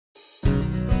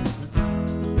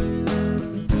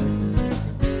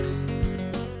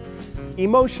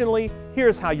Emotionally,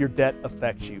 here's how your debt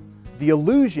affects you. The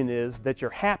illusion is that your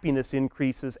happiness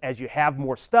increases as you have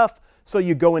more stuff, so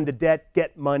you go into debt,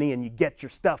 get money, and you get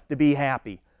your stuff to be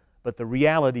happy. But the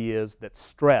reality is that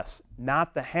stress,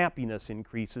 not the happiness,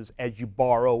 increases as you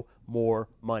borrow more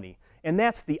money. And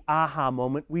that's the aha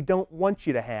moment we don't want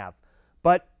you to have.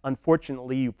 But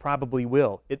unfortunately, you probably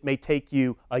will. It may take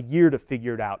you a year to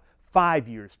figure it out. 5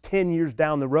 years, 10 years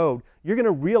down the road, you're going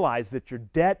to realize that your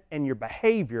debt and your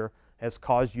behavior has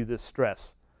caused you this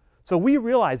stress. So we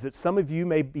realize that some of you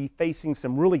may be facing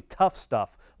some really tough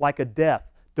stuff like a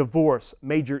death, divorce,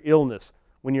 major illness.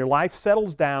 When your life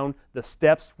settles down, the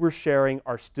steps we're sharing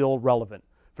are still relevant.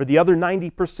 For the other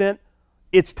 90%,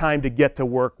 it's time to get to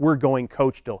work. We're going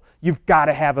coastal. You've got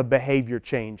to have a behavior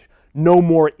change. No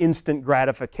more instant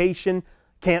gratification.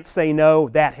 Can't say no.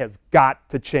 That has got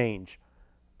to change.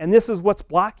 And this is what's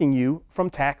blocking you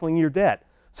from tackling your debt.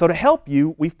 So to help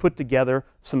you, we've put together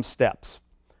some steps.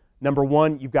 Number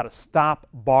one, you've got to stop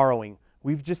borrowing.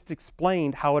 We've just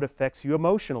explained how it affects you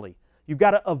emotionally. You've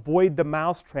got to avoid the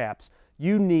mousetraps.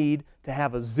 You need to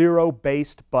have a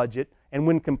zero-based budget, and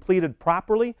when completed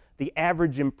properly, the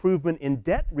average improvement in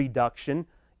debt reduction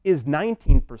is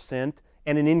 19%,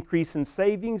 and an increase in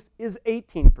savings is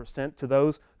 18% to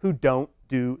those who don't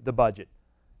do the budget.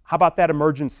 How about that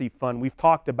emergency fund? We've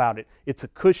talked about it. It's a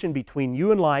cushion between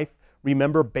you and life.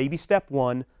 Remember, baby step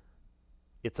one,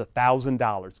 it's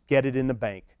 $1,000. Get it in the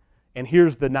bank. And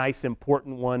here's the nice,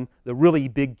 important one, the really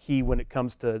big key when it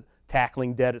comes to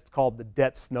tackling debt. It's called the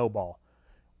Debt Snowball.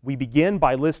 We begin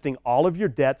by listing all of your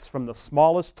debts from the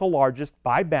smallest to largest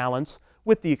by balance,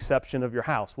 with the exception of your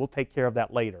house. We'll take care of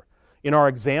that later. In our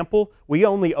example, we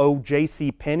only owe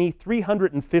J.C. Penney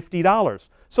 $350,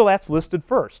 so that's listed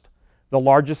first. The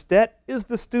largest debt is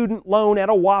the student loan at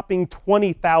a whopping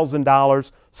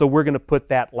 $20,000, so we're going to put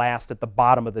that last at the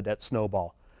bottom of the debt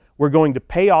snowball. We're going to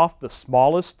pay off the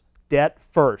smallest debt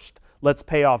first. Let's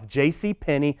pay off J.C.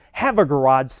 Penney, have a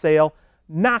garage sale,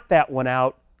 knock that one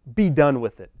out, be done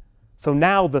with it. So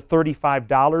now the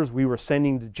 $35 we were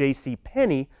sending to J.C.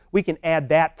 Penney, we can add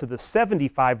that to the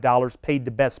 $75 paid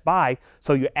to Best Buy,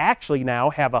 so you actually now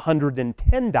have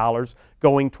 $110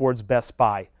 going towards Best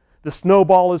Buy. The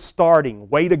snowball is starting.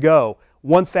 Way to go.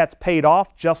 Once that's paid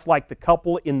off, just like the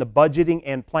couple in the budgeting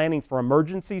and planning for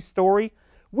emergency story,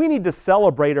 we need to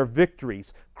celebrate our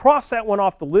victories. Cross that one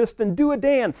off the list and do a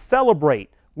dance. Celebrate.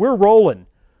 We're rolling.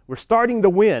 We're starting to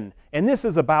win. And this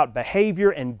is about behavior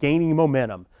and gaining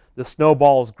momentum. The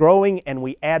snowball is growing, and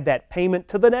we add that payment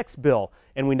to the next bill,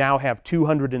 and we now have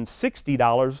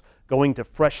 $260 going to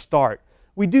Fresh Start.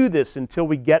 We do this until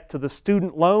we get to the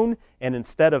student loan, and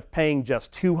instead of paying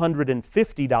just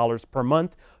 $250 per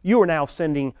month, you are now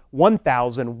sending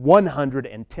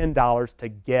 $1,110 to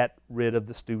get rid of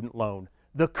the student loan.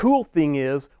 The cool thing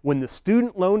is, when the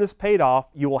student loan is paid off,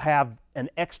 you will have an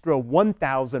extra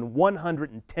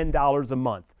 $1,110 a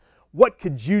month. What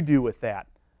could you do with that?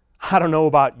 I don't know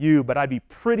about you, but I'd be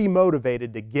pretty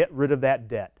motivated to get rid of that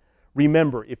debt.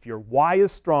 Remember, if your why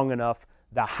is strong enough,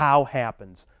 the how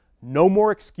happens. No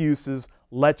more excuses.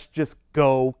 Let's just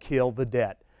go kill the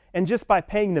debt. And just by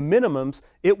paying the minimums,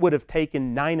 it would have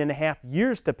taken 9.5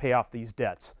 years to pay off these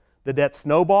debts. The debt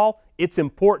snowball, it's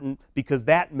important because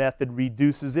that method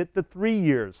reduces it to 3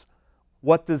 years.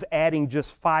 What does adding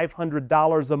just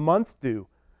 $500 a month do?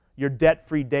 Your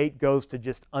debt-free date goes to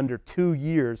just under 2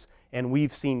 years, and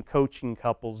we've seen coaching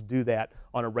couples do that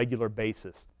on a regular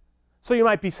basis. So you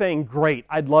might be saying, great,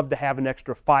 I'd love to have an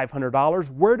extra $500.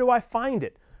 Where do I find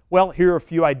it? Well, here are a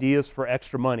few ideas for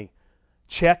extra money.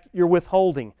 Check your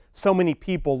withholding. So many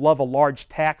people love a large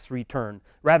tax return.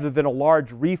 Rather than a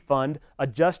large refund,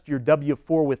 adjust your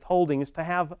W-4 withholdings to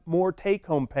have more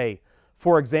take-home pay.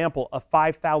 For example, a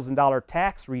 $5,000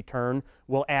 tax return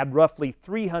will add roughly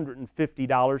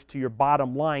 $350 to your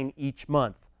bottom line each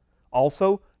month.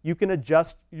 Also, you can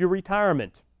adjust your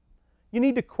retirement. You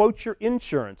need to quote your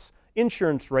insurance.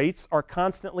 Insurance rates are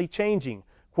constantly changing.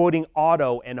 Quoting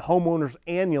auto and homeowners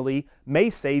annually may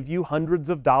save you hundreds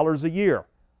of dollars a year.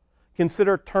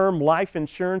 Consider term life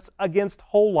insurance against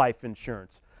whole life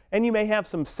insurance. And you may have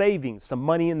some savings, some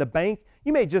money in the bank.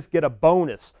 You may just get a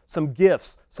bonus, some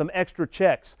gifts, some extra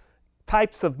checks.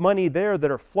 Types of money there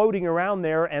that are floating around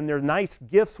there, and they're nice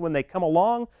gifts when they come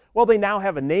along. Well, they now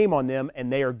have a name on them, and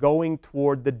they are going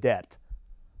toward the debt.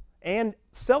 And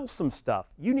sell some stuff.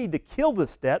 You need to kill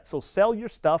this debt, so sell your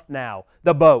stuff now.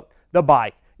 The boat, the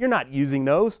bike. You're not using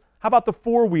those. How about the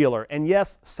four-wheeler? And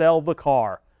yes, sell the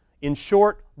car. In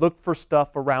short, look for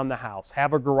stuff around the house.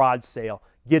 Have a garage sale.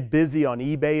 Get busy on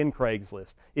eBay and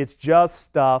Craigslist. It's just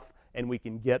stuff, and we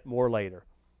can get more later.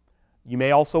 You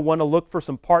may also want to look for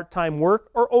some part-time work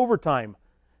or overtime.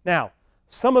 Now,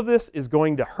 some of this is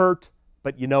going to hurt,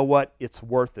 but you know what? It's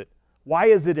worth it. Why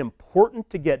is it important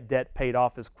to get debt paid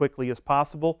off as quickly as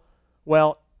possible?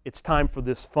 Well, it's time for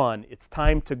this fun. It's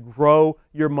time to grow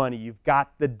your money. You've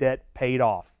got the debt paid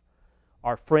off.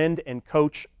 Our friend and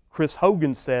coach Chris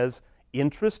Hogan says,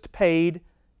 interest paid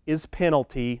is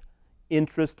penalty,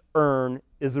 interest earned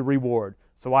is a reward.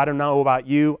 So I don't know about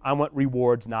you, I want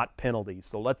rewards, not penalties.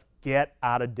 So let's get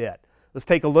out of debt. Let's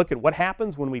take a look at what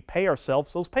happens when we pay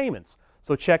ourselves those payments.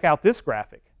 So check out this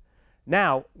graphic.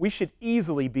 Now, we should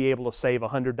easily be able to save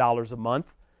 $100 a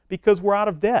month because we're out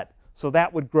of debt. So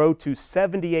that would grow to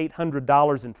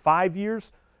 $7,800 in 5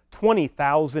 years,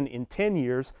 $20,000 in 10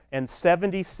 years, and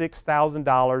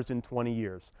 $76,000 in 20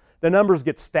 years. The numbers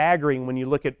get staggering when you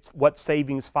look at what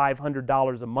savings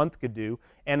 $500 a month could do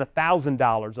and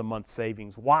 $1,000 a month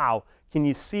savings. Wow! Can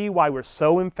you see why we're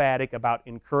so emphatic about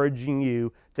encouraging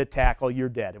you to tackle your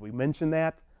debt? Have we mentioned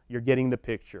that? You're getting the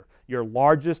picture. Your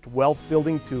largest wealth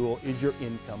building tool is your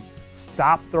income.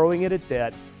 Stop throwing it at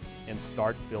debt and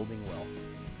start building wealth.